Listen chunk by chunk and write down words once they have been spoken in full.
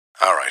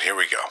All right, here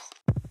we go.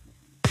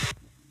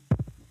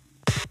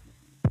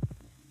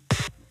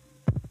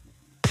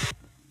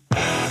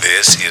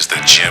 This is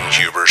the Jim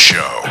Huber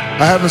Show.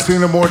 I haven't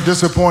seen a more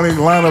disappointing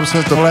lineup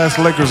since the last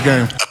Lakers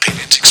game.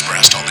 Opinions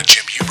expressed on the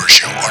Jim Huber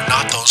Show are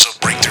not those of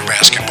Breakthrough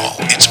Basketball,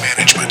 its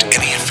management,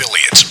 any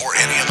affiliates, or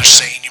any other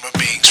sane human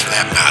beings for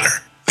that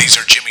matter. These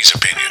are Jimmy's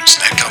opinions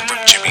that come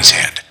from Jimmy's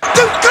head.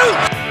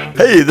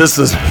 Hey, this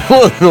is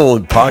one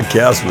old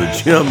podcast with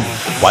Jim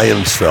by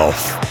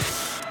himself.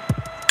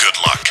 Good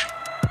luck.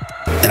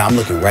 And I'm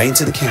looking right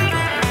into the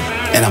camera,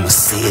 and I'm going to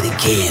say it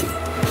again.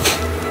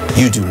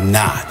 You do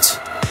not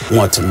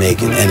want to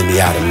make an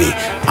enemy out of me.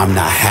 I'm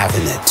not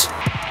having it.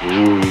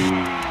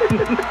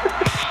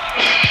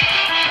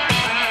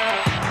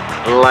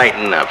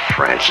 Lighten up,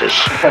 Francis.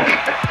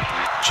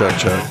 Check.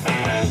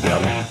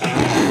 Got it.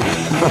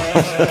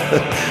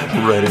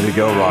 Ready to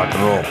go, rock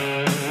and roll.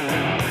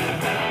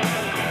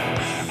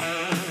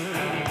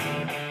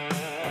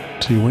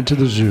 So you went to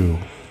the zoo.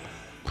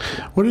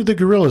 What did the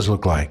gorillas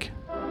look like?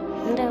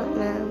 I don't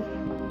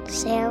know.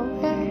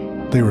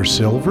 Silver? They were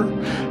silver?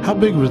 How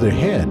big was their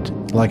head?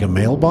 Like a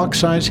mailbox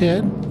size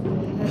head?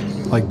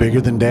 Like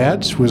bigger than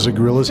Dad's? Was the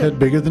gorilla's head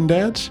bigger than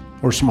Dad's?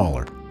 Or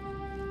smaller?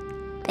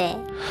 Big.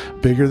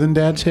 Bigger than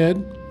Dad's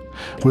head?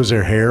 Was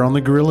there hair on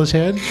the gorilla's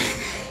head?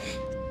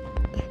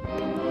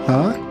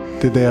 Huh?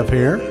 Did they have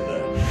hair?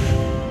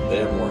 They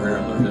have more hair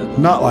on their head.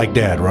 Not like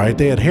Dad, right?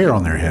 They had hair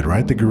on their head,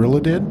 right? The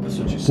gorilla did?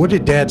 What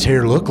did Dad's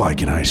hair look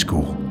like in high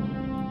school?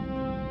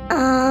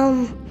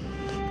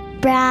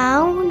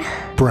 Brown?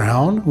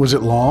 Brown? Was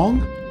it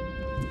long?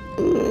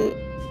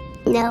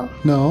 No.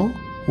 No.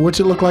 What's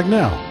it look like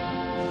now?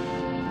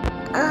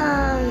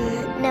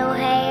 No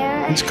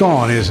hair. It's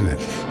gone, isn't it?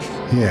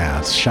 Yeah,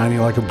 it's shiny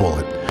like a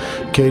bullet.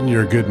 Caden,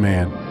 you're a good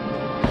man.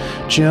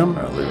 Jim,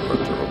 I'll leave it right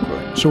there real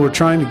quick. so we're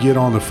trying to get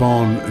on the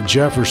phone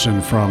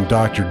Jefferson from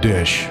Dr.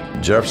 Dish.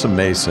 Jefferson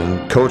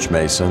Mason, Coach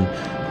Mason,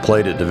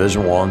 played at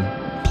Division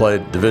I,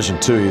 played Division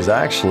II. He's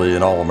actually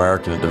an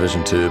All-American at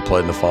Division II,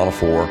 played in the Final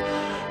Four,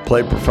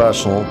 played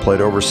professional,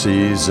 played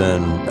overseas,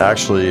 and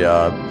actually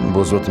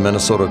was with the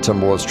Minnesota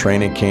Timberwolves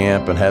training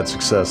camp and had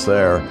success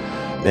there.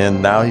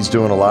 And now he's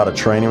doing a lot of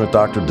training with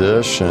Dr.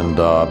 Dish and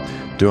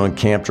doing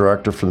camp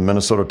director for the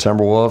Minnesota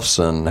Timberwolves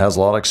and has a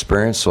lot of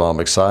experience. So I'm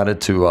excited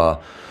to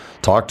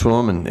talk to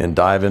him and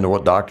dive into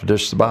what Dr.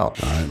 Dish is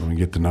about. All right, let me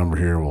get the number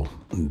here. We'll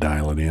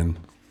dial it in.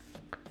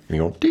 You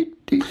go,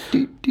 deet, deet,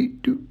 deet,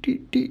 deet, doot,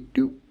 deet, deet,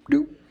 doot,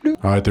 doot, doot.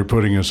 All right, they're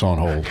putting us on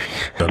hold.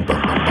 Dun,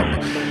 dun, dun,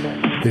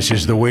 dun. This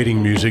is the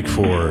waiting music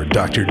for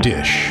Dr.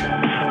 Dish.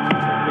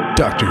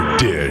 Dr.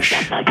 Dish.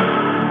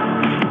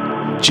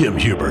 Jim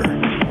Huber.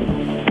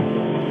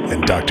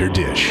 And Dr.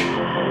 Dish.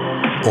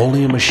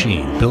 Only a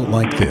machine built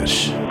like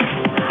this.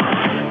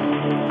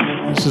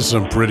 This is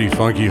some pretty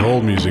funky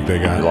hold music they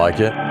got. You like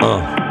it?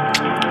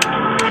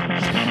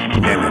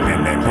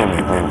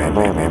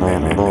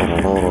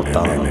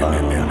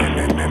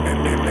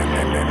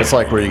 It's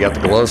like where you got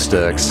the glow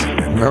sticks.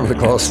 Remember the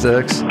glow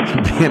sticks?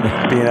 being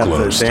at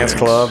Glow the sticks. dance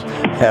club,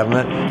 having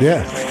it.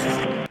 Yeah.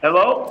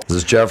 Hello? Is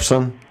this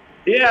Jefferson?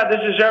 Yeah, this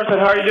is Jefferson.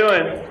 How are you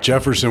doing?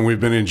 Jefferson, we've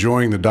been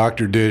enjoying the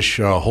Dr. Dish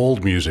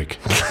hold music.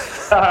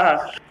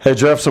 Hey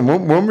Jefferson,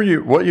 when were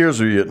you? What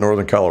years were you at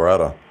Northern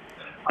Colorado?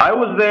 I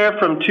was there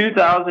from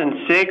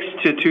 2006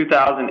 to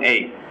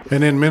 2008.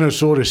 And then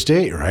Minnesota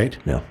State, right?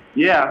 Yeah.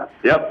 Yeah,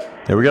 yep.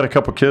 Yeah, we got a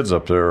couple kids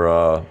up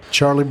there.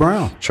 Charlie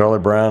Brown. Charlie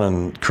Brown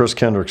and Chris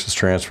Kendricks is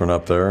transferring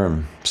up there,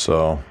 and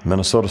so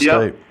Minnesota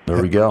State. There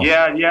we go.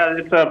 Yeah,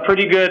 it's a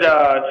pretty good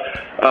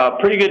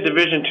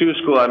Division II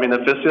school. I mean,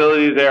 the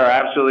facilities there are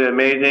absolutely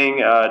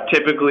amazing.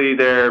 Typically,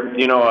 they're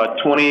a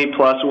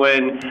 20-plus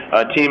win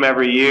team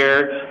every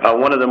year.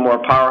 One of the more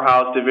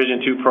powerhouse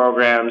Division II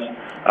programs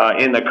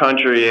in the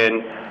country,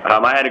 and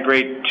I had a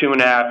great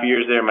 2.5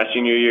 years there. My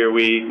senior year,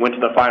 we went to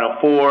the Final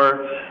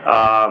Four.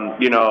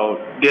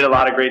 Did a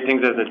lot of great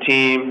things as a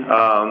team.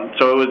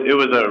 So it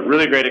was a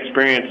really great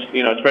experience.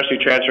 Especially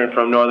transferring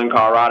from Northern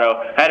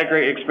Colorado. I had a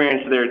great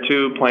experience there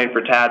too, playing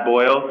for Tad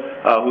Boyle,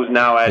 who's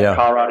now at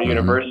Colorado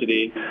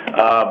University.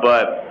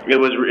 But it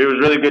was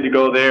really good to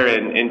go there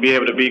and be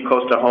able to be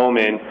close to home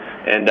and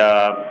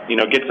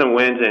get some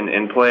wins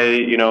and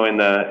play in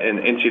the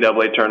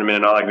NCAA tournament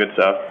and all that good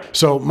stuff.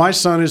 So my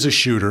son is a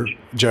shooter,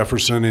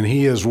 Jefferson, and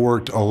he has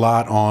worked a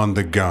lot on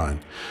the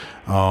gun.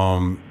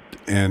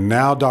 And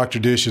now Dr.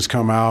 Dish has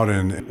come out,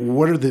 and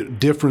what are the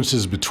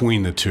differences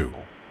between the two?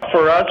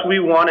 For us, we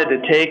wanted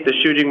to take the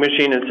shooting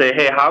machine and say,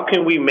 hey, how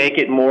can we make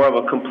it more of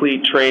a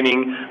complete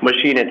training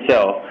machine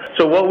itself?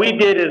 So what we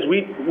did is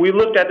we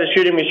looked at the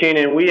shooting machine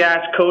and we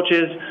asked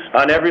coaches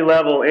on every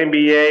level,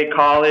 NBA,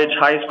 college,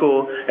 high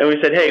school, and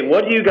we said, hey,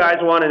 what do you guys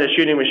want in a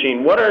shooting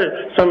machine? What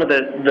are some of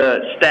the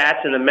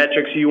stats and the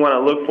metrics you want to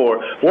look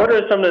for? What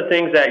are some of the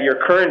things that your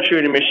current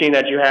shooting machine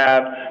that you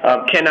have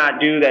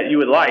cannot do that you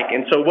would like?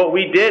 And so what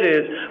we did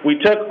is we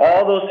took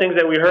all those things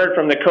that we heard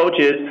from the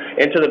coaches,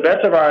 and to the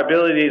best of our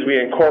abilities, we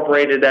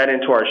incorporated incorporated that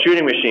into our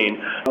shooting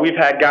machine. We've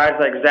had guys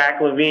like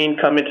Zach Levine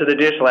come into the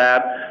Dish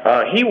Lab.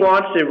 He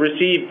wants to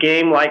receive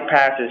game-like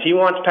passes. He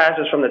wants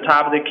passes from the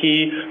top of the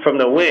key, from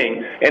the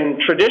wing. And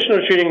traditional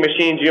shooting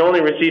machines, you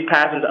only receive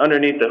passes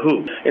underneath the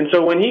hoop. And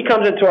so when he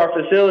comes into our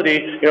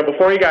facility,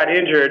 before he got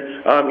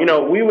injured,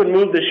 we would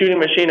move the shooting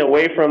machine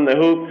away from the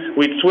hoop.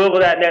 We'd swivel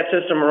that net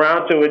system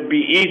around so it would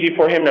be easy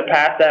for him to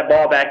pass that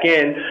ball back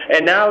in.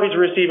 And now he's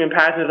receiving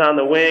passes on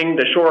the wing,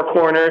 the short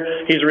corner.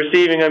 He's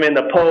receiving them in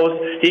the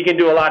post. He can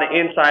do a lot of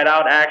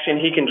inside-out action.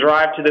 He can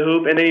drive to the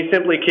hoop, and then he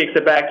simply kicks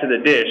it back to the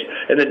dish.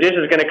 And the dish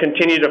is going to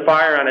continue to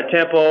fire on a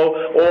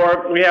tempo.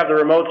 Or we have the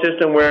remote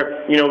system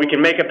where, we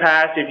can make a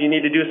pass if you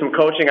need to do some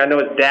coaching. I know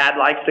his dad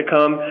likes to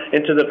come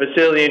into the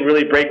facility and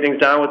really break things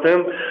down with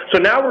him. So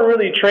now we're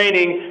really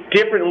training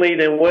differently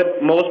than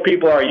what most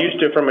people are used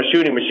to from a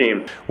shooting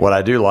machine. What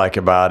I do like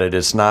about it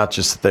is not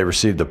just that they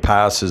receive the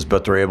passes,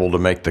 but they're able to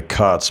make the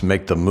cuts,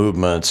 make the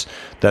movements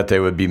that they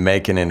would be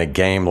making in a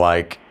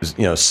game-like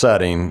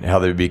setting, how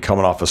they would be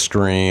coming off a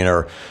screen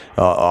or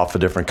off a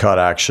different cut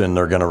action.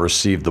 They're going to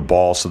receive the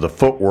ball. So the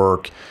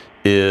footwork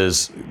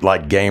is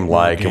like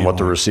game-like, and what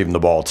they're receiving the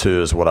ball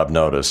to is what I've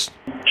noticed.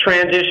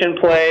 Transition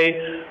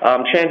play,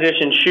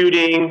 transition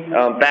shooting,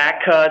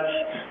 back cuts,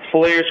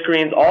 flare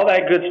screens, all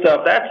that good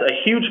stuff. That's a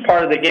huge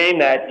part of the game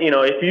that,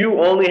 if you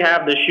only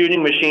have the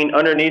shooting machine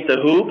underneath the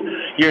hoop,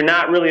 you're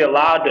not really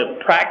allowed to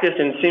practice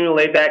and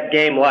simulate that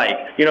game-like,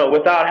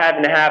 without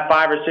having to have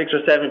 5 or 6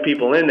 or 7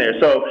 people in there.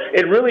 So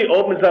it really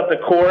opens up the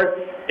court.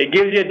 It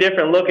gives you a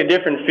different look, a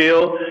different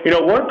feel.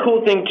 One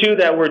cool thing, too,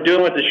 that we're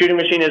doing with the shooting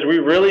machine is we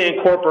really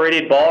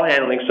incorporated ball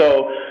handling.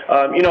 So,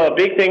 a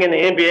big thing in the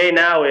NBA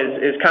now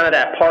is kind of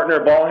that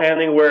partner ball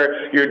handling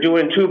where you're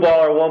doing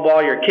 2-ball or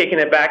 1-ball, you're kicking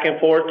it back and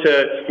forth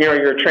to,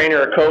 your trainer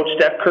or coach.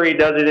 Steph Curry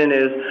does it in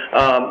his,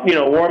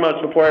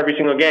 warm-ups before every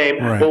single game.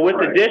 Right. But with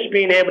the dish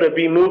being able to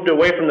be moved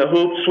away from the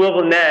hoop,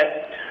 swivel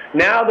net,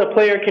 now the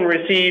player can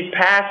receive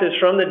passes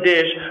from the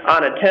dish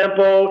on a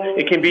tempo.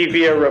 It can be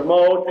via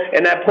remote,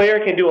 and that player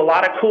can do a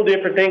lot of cool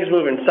different things,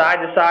 moving side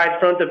to side,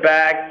 front to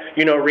back,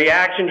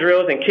 reaction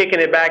drills and kicking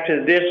it back to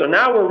the dish. So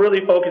now we're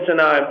really focusing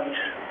on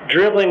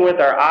dribbling with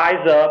our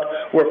eyes up.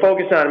 We're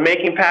focused on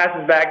making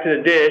passes back to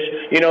the dish,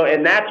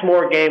 and that's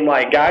more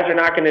game-like. Guys are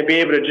not going to be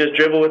able to just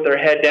dribble with their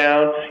head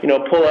down,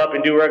 pull up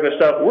and do regular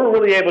stuff. We're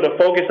really able to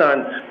focus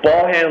on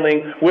ball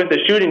handling with the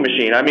shooting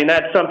machine. I mean,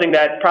 that's something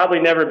that's probably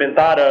never been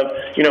thought of,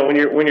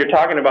 when you're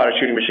talking about a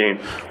shooting machine.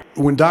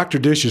 When Dr.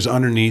 Dish is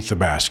underneath the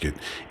basket,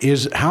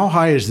 how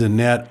high is the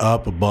net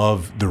up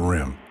above the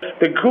rim?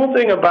 The cool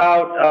thing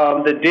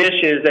about the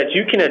dish is that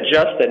you can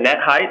adjust the net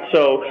height,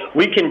 so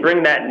we can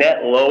bring that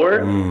net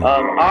lower.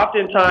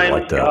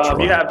 Oftentimes,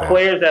 you have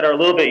players that are a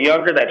little bit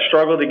younger that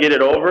struggle to get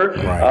it over.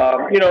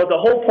 Right. The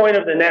whole point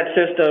of the net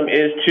system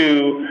is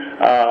to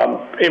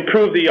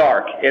improve the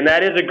arc, and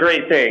that is a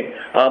great thing.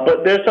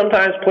 But there's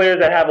sometimes players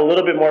that have a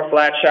little bit more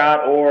flat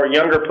shot or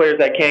younger players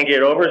that can't get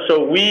it over,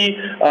 so we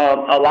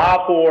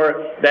allow for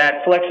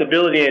that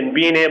flexibility and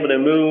being able to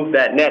move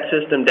that net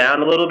system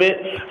down a little bit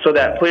so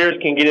that players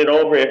can get it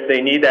over if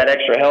they need that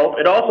extra help.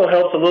 It also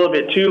helps a little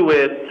bit too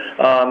with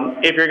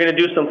if you're going to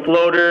do some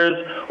floaters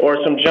or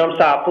some jump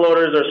stop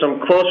floaters or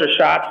some closer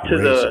shots to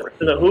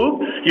the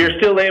hoop, you're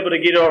still able to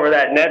get over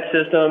that net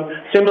system,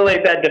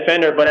 simulate that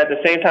defender, but at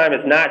the same time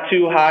it's not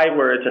too high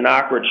where it's an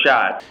awkward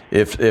shot.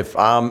 If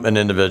I'm an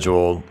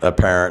individual, a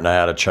parent, and I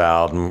had a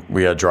child and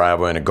we had a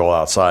driveway and a goal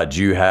outside,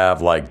 do you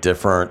have like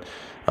different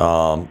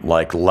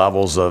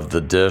levels of the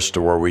dish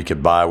to where we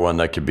could buy one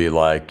that could be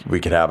like we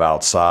could have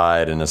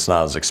outside and it's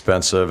not as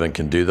expensive and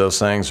can do those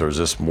things, or is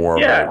this more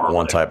of like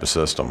one type of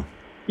system?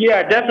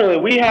 Yeah, definitely.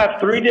 We have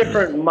 3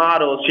 different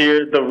models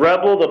here, the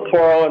Rebel, the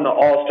Pro, and the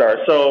All-Star.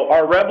 So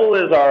our Rebel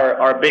is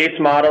our base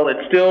model.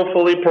 It's still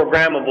fully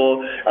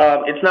programmable.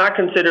 It's not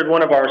considered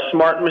one of our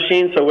smart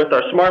machines. So with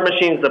our smart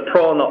machines, the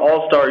Pro and the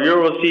All-Star,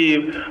 you'll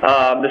receive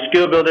the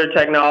Skill Builder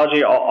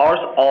technology.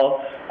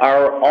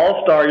 Our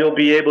All-Star, you'll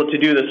be able to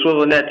do the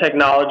swivel net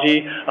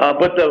technology,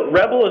 but the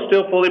Rebel is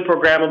still fully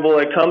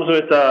programmable. It comes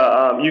with,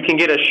 you can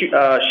get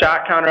a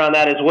shot counter on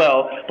that as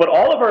well, but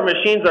all of our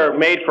machines are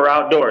made for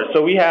outdoors.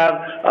 So we have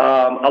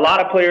a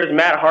lot of players,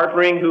 Matt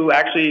Harpering, who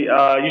actually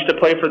used to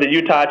play for the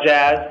Utah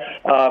Jazz,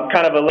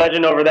 kind of a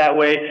legend over that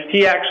way.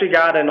 He actually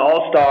got an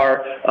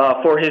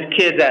All-Star for his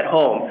kids at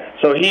home.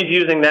 So he's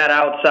using that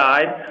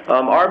outside.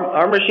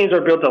 Our machines are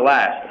built to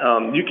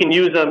last. You can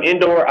use them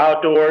indoor,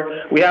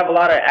 outdoor. We have a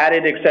lot of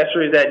added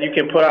accessories that you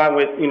can put on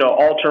with,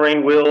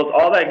 all-terrain wheels,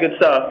 all that good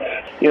stuff.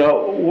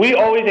 We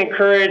always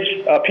encourage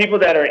people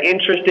that are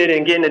interested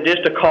in getting a dish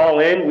to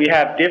call in. We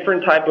have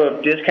different type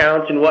of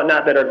discounts and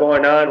whatnot that are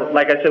going on,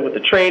 like I said, with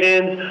the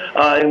trade-ins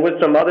and with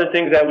some other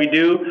things that we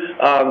do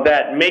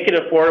that make it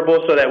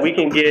affordable so that we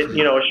can get,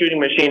 a shooting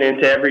machine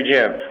into every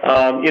gym.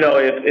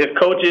 If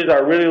coaches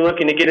are really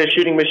looking to get a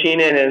shooting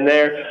machine in and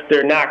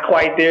they're not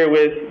quite there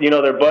with,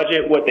 their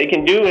budget, what they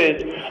can do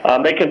is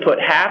they can put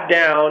half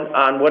down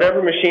on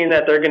whatever machine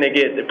that they're going to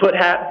get. They put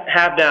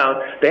half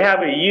down. They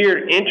have a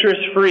year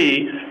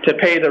interest-free to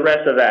pay the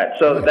rest of that.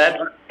 So that's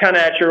kind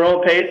of at your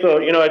own pace. So,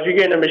 if you're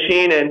getting a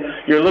machine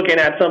and you're looking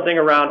at something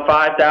around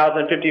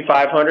 5,000,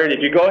 5,500, if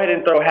you go ahead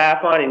and throw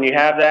half on and you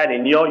have that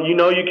and you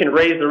know you can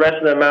raise the rest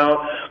of the amount,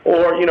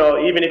 or,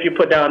 even if you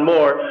put down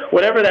more,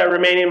 whatever that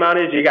remaining amount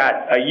is, you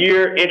got a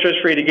year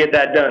interest-free to get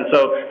that done.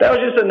 So that was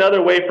just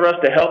another way for us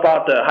to help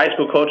out the high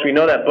school coach. We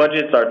know that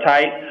budgets are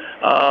tight.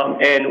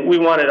 And we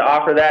wanted to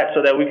offer that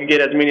so that we could get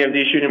as many of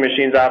these shooting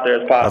machines out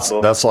there as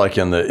possible. That's like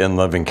in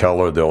Living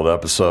Color, the old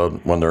episode,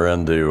 when they're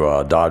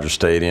into Dodger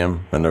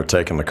Stadium and they're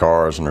taking the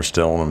cars and they're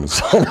stealing them and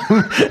selling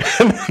them.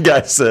 And the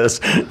guy says,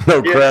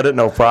 no credit,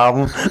 no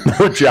problem.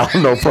 No job,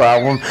 no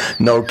problem.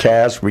 No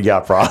cash, we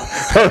got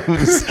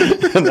problems.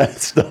 And that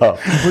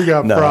stuff. We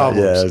got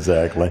problems. Yeah,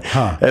 exactly.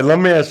 Hey, let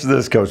me ask you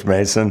this, Coach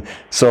Mason.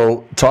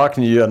 So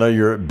talking to you, I know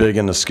you're big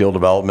into skill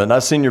development. And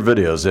I've seen your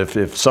videos.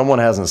 If someone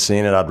hasn't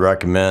seen it, I'd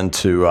recommend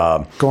to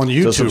go on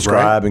YouTube, to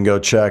subscribe, right? And go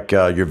check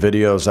your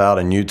videos out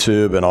on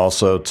YouTube, and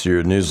also to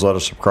your newsletter.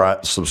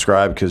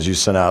 Subscribe because you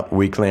send out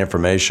weekly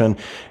information,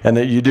 and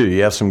that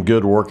you have some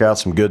good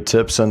workouts, some good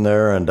tips in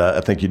there, and I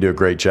think you do a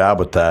great job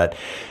with that.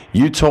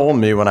 You told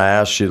me when I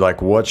asked you,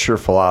 what's your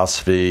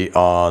philosophy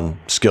on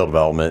skill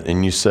development,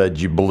 and you said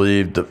you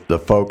believe the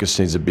focus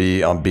needs to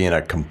be on being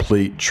a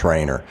complete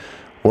trainer.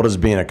 What does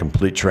being a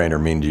complete trainer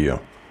mean to you?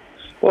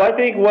 Well, I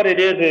think what it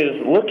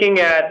is looking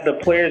at the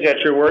players that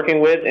you're working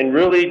with and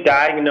really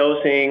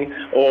diagnosing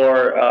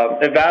or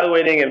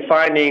evaluating and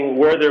finding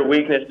where their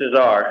weaknesses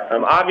are.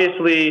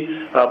 Obviously,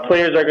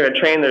 players are going to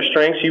train their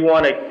strengths. You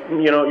want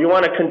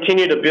to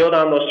continue to build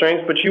on those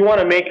strengths, but you want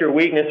to make your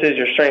weaknesses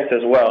your strengths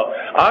as well.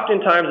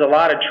 Oftentimes, a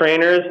lot of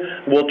trainers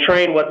will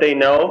train what they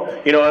know.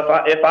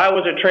 If I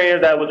was a trainer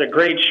that was a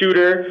great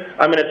shooter,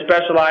 I'm going to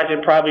specialize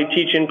in probably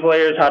teaching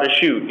players how to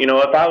shoot.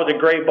 If I was a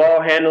great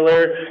ball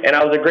handler and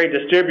I was a great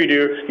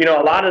distributor,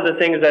 a lot of the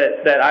things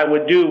that I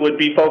would do would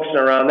be focusing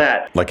around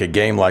that. Like a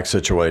game-like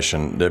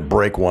situation, that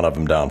break one of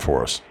them down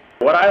for us.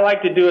 What I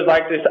like to do is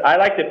I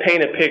like to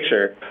paint a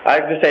picture. I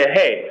like to say,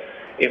 hey,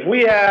 if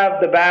we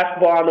have the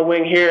basketball on the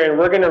wing here and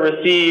we're going to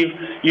receive,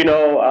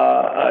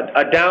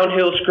 a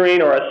downhill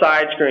screen or a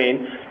side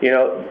screen,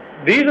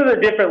 these are the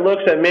different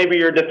looks that maybe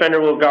your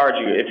defender will guard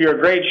you. If you're a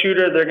great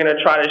shooter, they're going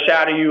to try to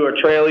shadow you or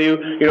trail you.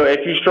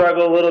 If you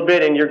struggle a little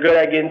bit and you're good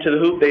at getting to the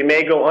hoop, they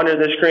may go under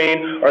the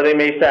screen or they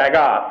may sag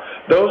off.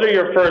 Those are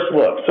your first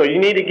looks. So you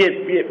need to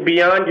get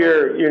beyond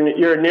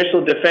your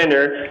initial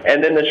defender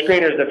and then the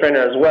screener's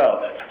defender as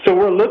well. So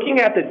we're looking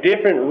at the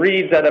different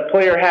reads that a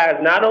player has,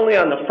 not only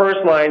on the first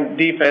line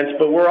defense,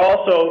 but we're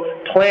also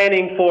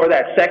planning for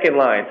that second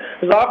line.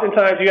 Because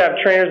oftentimes you have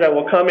trainers that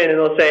will come in and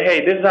they'll say,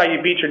 hey, this is how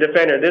you beat your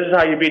defender. This is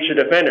how you beat your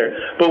defender.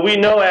 But we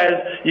know as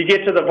you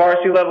get to the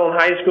varsity level in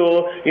high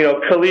school,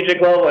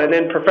 collegiate level, and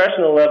then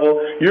professional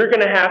level, you're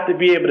going to have to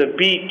be able to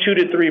beat 2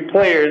 to 3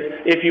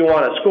 players if you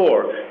want to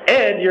score.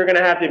 And you're going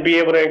to have to be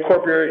able to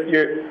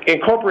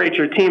incorporate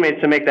your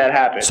teammates to make that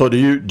happen. So do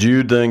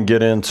you then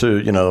get into,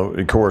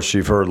 of course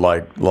you've heard a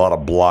lot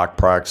of block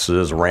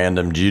practices,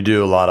 random. Do you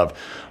do a lot of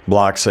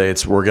block, say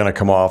we're going to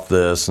come off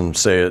this and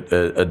say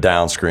a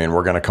down screen,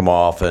 we're going to come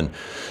off and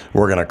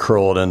we're going to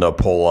curl it into a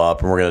pull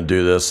up and we're going to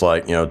do this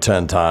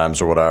 10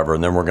 times or whatever,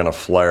 and then we're going to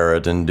flare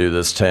it and do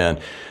this 10.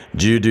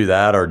 Do you do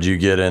that, or do you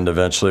get into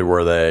eventually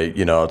where they,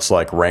 it's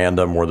like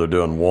random, where they're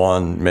doing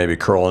one, maybe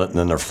curling it, and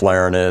then they're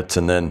flaring it,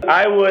 and then?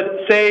 I would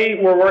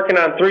say we're working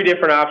on 3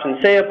 different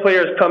options. Say a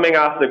player is coming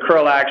off the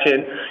curl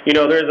action.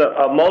 There's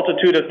a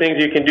multitude of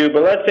things you can do,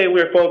 but let's say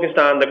we're focused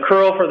on the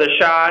curl for the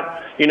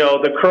shot,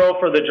 the curl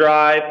for the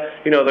drive,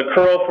 the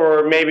curl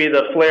for maybe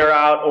the flare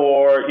out,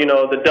 or,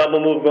 the double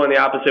move going the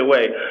opposite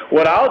way.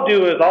 What I'll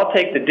do is I'll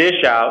take the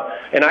dish out,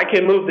 and I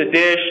can move the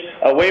dish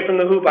away from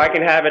the hoop. I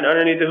can have it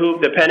underneath the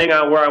hoop, depending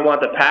on where I want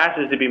the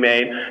passes to be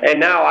made, and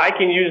now I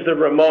can use the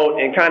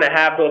remote and kind of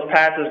have those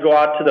passes go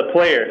out to the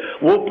player.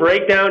 We'll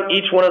break down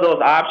each one of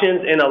those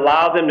options and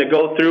allow them to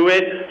go through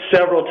it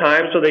several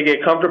times so they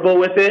get comfortable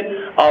with it.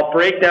 I'll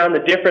break down the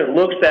different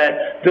looks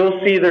that they'll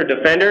see their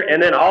defender,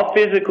 and then I'll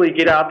physically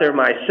get out there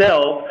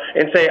myself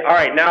and say, all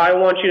right, now I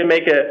want you to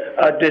make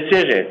a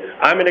decision.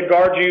 I'm going to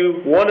guard you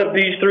one of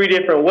these 3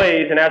 different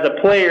ways, and as a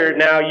player,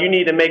 now you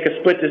need to make a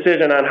split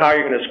decision on how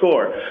you're going to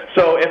score.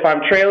 So if I'm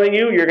trailing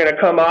you, you're going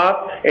to come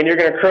off and you're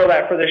going to curl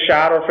that for the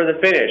shot or for the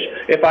finish.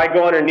 If I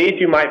go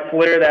underneath, you might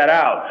flare that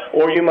out,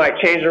 or you might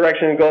change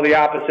direction and go the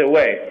opposite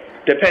way.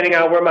 Depending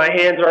on where my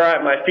hands are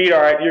at, my feet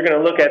are at, you're going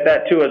to look at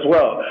that too as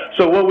well.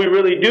 So what we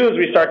really do is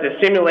we start to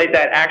simulate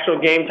that actual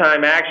game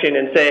time action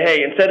and say,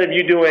 hey, instead of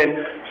you doing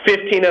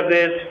 15 of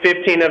this,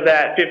 15 of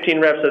that,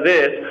 15 reps of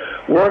this,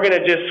 we're going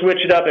to just switch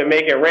it up and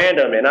make it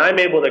random. And I'm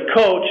able to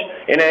coach,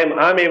 and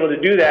I'm able to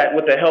do that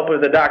with the help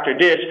of the Dr.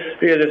 Dish,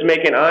 because it's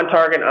making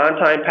on-target,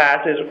 on-time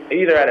passes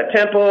either at a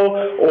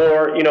tempo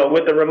or,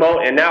 with the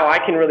remote. And now I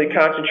can really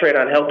concentrate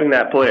on helping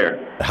that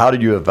player. How do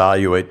you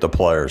evaluate the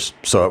players?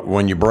 So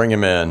when you bring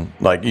them in,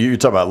 like you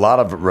talk about, a lot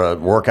of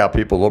workout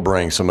people will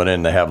bring someone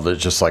in, they have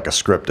just like a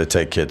script they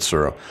take kids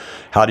through.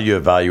 How do you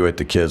evaluate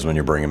the kids when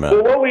you bring them in?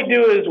 Well, what we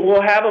do is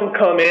we'll have them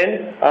come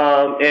in,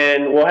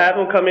 and we'll have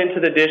them come into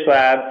the Dish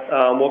Lab.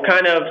 We'll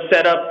kind of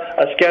set up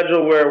a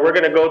schedule where we're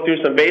going to go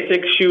through some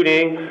basic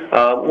shooting,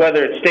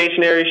 whether it's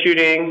stationary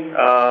shooting,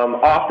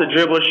 off the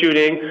dribble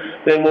shooting.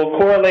 Then we'll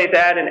correlate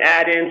that and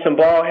add in some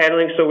ball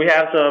handling. So we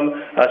have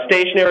some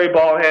stationary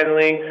ball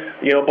handling,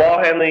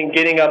 ball handling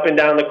getting up and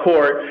down the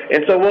court.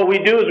 And so what we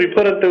do is we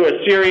put them through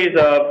a series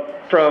of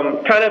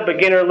from kind of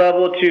beginner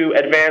level to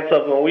advanced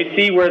level, and we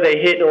see where they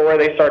hit or where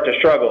they start to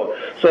struggle.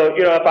 So,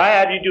 if I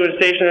have you doing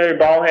stationary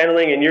ball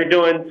handling and you're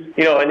doing,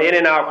 an in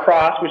and out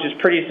cross, which is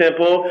pretty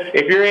simple,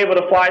 if you're able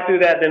to fly through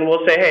that, then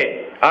we'll say,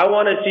 hey, I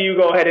want to see you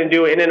go ahead and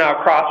do an in and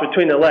out cross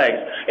between the legs.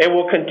 And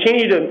we'll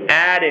continue to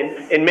add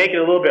and make it a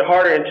little bit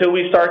harder until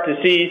we start to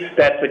see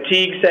that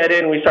fatigue set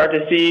in. We start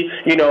to see,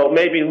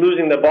 maybe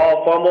losing the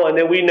ball, fumble, and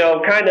then we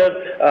know kind of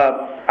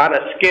on a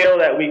scale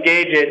that we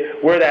gauge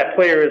it where that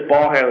player is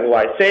ball handling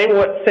wise. Same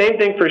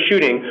thing for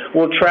shooting.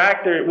 We'll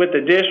track with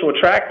the dish. We'll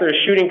track their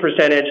shooting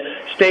percentage,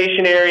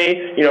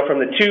 stationary, from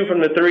the 2, from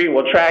the 3.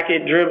 We'll track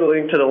it,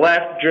 dribbling to the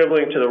left,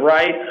 dribbling to the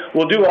right.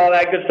 We'll do all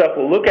that good stuff.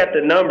 We'll look at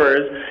the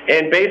numbers,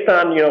 and based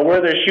on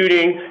where they're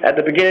shooting at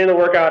the beginning of the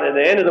workout and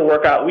the end of the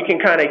workout, we can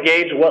kind of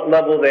gauge what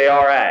level they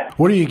are at.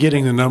 What are you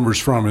getting the numbers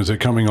from? Is it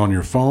coming on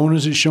your phone?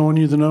 Is it showing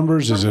you the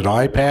numbers? Is it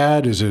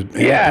iPad? Is it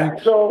anything? Yeah.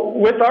 So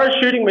with our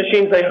shooting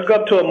machines, they hook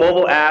up to a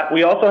mobile app.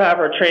 We also have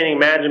our training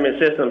management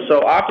system.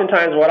 So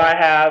oftentimes what I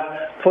have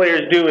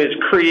players do is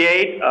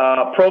create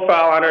a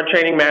profile on our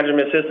training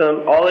management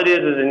system. All it is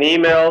an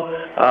email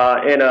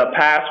and a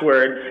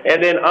password.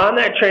 And then on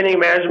that training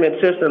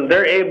management system,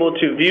 they're able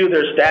to view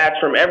their stats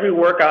from every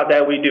workout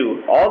that we do.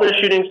 All their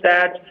shooting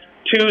stats,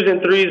 2s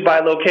and 3s by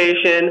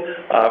location,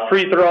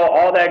 free throw,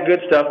 all that good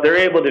stuff, they're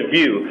able to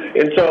view.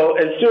 And so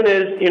as soon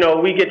as,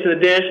 we get to the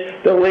dish,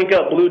 they'll link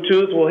up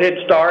Bluetooth, we'll hit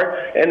start,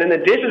 and then the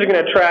dish is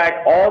going to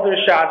track all their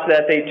shots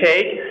that they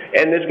take,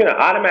 and it's going to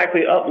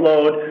automatically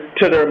upload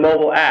to their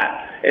mobile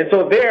app. And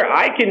so there,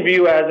 I can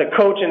view as a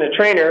coach and a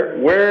trainer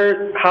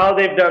how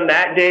they've done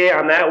that day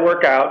on that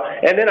workout,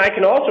 and then I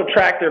can also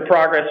track their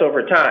progress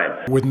over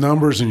time. With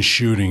numbers and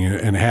shooting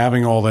and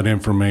having all that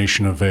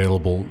information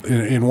available,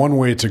 in one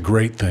way it's a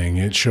great thing.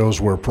 It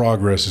shows where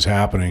progress is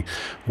happening.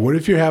 What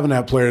if you're having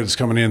that player that's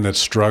coming in that's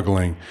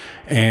struggling,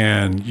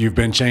 and you've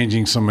been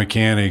changing some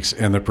mechanics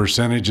and the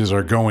percentages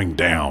are going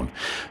down,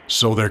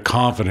 so their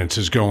confidence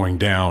is going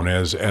down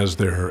as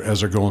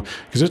they're going,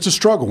 because it's a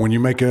struggle when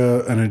you make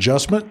an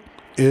adjustment.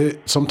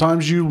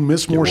 Sometimes you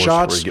miss more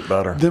shots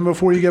than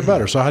before you get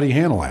better. So how do you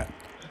handle that?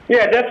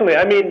 Yeah, definitely.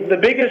 I mean, the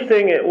biggest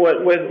thing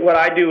with what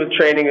I do with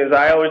training is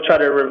I always try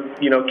to,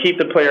 keep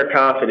the player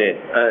confident.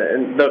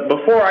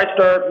 Before I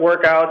start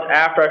workouts,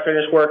 after I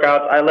finish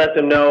workouts, I let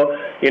them know,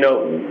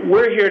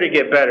 we're here to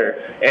get better.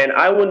 And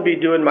I wouldn't be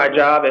doing my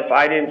job if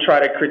I didn't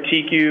try to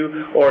critique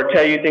you or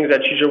tell you things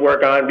that you should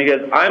work on, because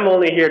I'm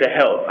only here to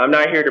help. I'm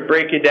not here to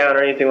break you down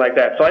or anything like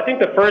that. So I think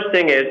the first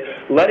thing is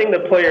letting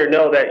the player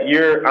know that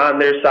you're on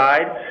their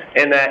side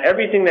and that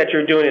everything that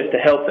you're doing is to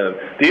help them.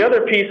 The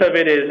other piece of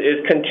it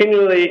is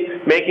continually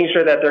making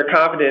sure that they're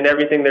confident in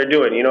everything they're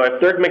doing.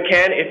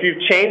 If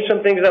you've changed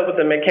some things up with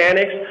the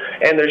mechanics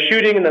and they're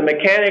shooting and the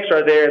mechanics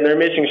are there and they're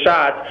missing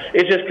shots,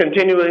 it's just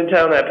continually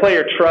telling that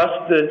player,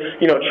 trust the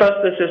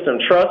system,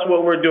 trust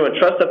what we're doing,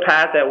 trust the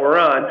path that we're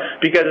on,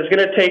 because it's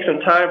going to take some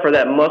time for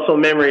that muscle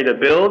memory to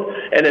build,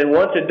 and then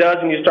once it does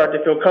and you start to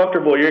feel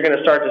comfortable, you're going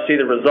to start to see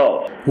the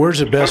results. Where's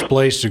the best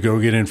place to go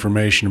get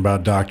information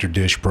about Dr.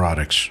 Dish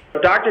products?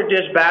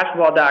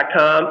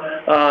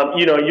 DrDishBasketball.com.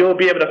 You'll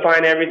be able to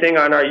find everything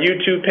on our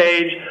YouTube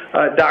page,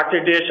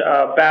 Dr. Dish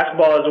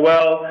Basketball as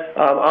well.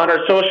 On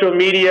our social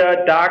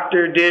media,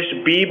 Dr. Dish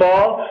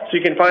B-Ball. So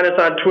you can find us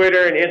on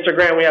Twitter and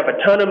Instagram. We have a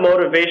ton of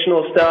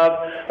motivational stuff,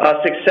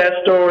 success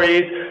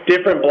stories,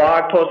 different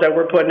blog posts that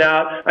we're putting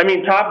out. I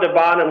mean, top to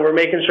bottom, we're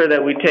making sure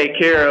that we take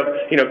care of,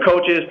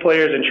 coaches,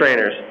 players, and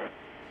trainers.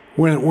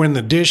 When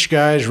the dish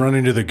guys run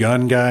into the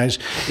gun guys,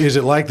 is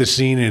it like the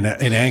scene in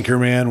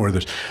Anchorman where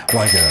there's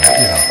like a,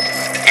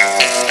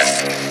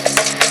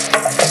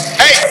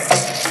 Hey!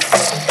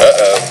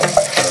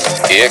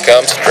 Here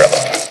comes trouble.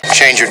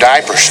 Change your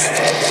diapers.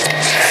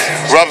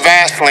 Rub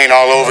Vaseline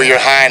all over your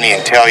hiney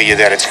and tell you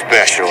that it's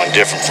special and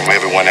different from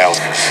everyone else.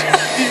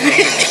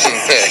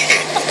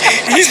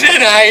 He said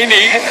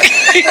hiney.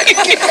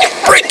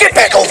 Rick, get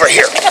back over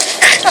here.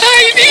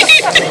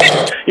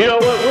 You know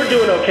what? We're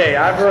doing okay.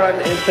 I've run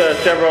into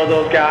several of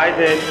those guys,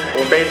 and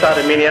we're based out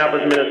of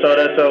Minneapolis,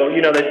 Minnesota. So,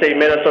 they say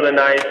Minnesota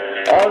nice.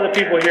 All the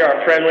people here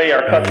are friendly.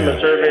 Our customer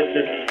service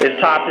is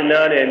top to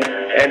none. And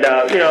it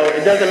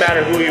doesn't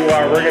matter who you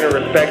are. We're going to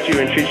respect you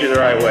and treat you the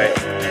right way.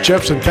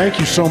 Jefferson, thank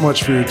you so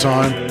much for your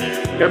time.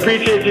 I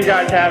appreciate you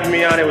guys having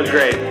me on. It was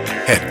great.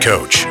 Head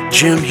coach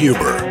Jim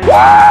Huber.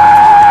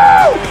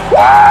 Wow!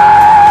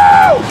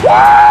 Wow!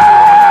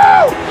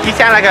 Wow! He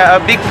sounds like a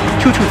big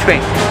choo-choo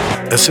train.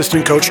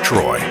 Assistant coach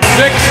Troy.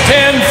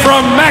 6'10"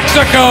 from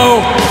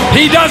Mexico.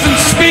 He doesn't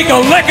speak a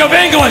lick of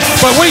English,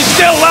 but we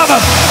still love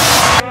him.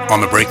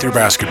 On the Breakthrough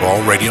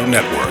Basketball Radio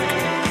Network.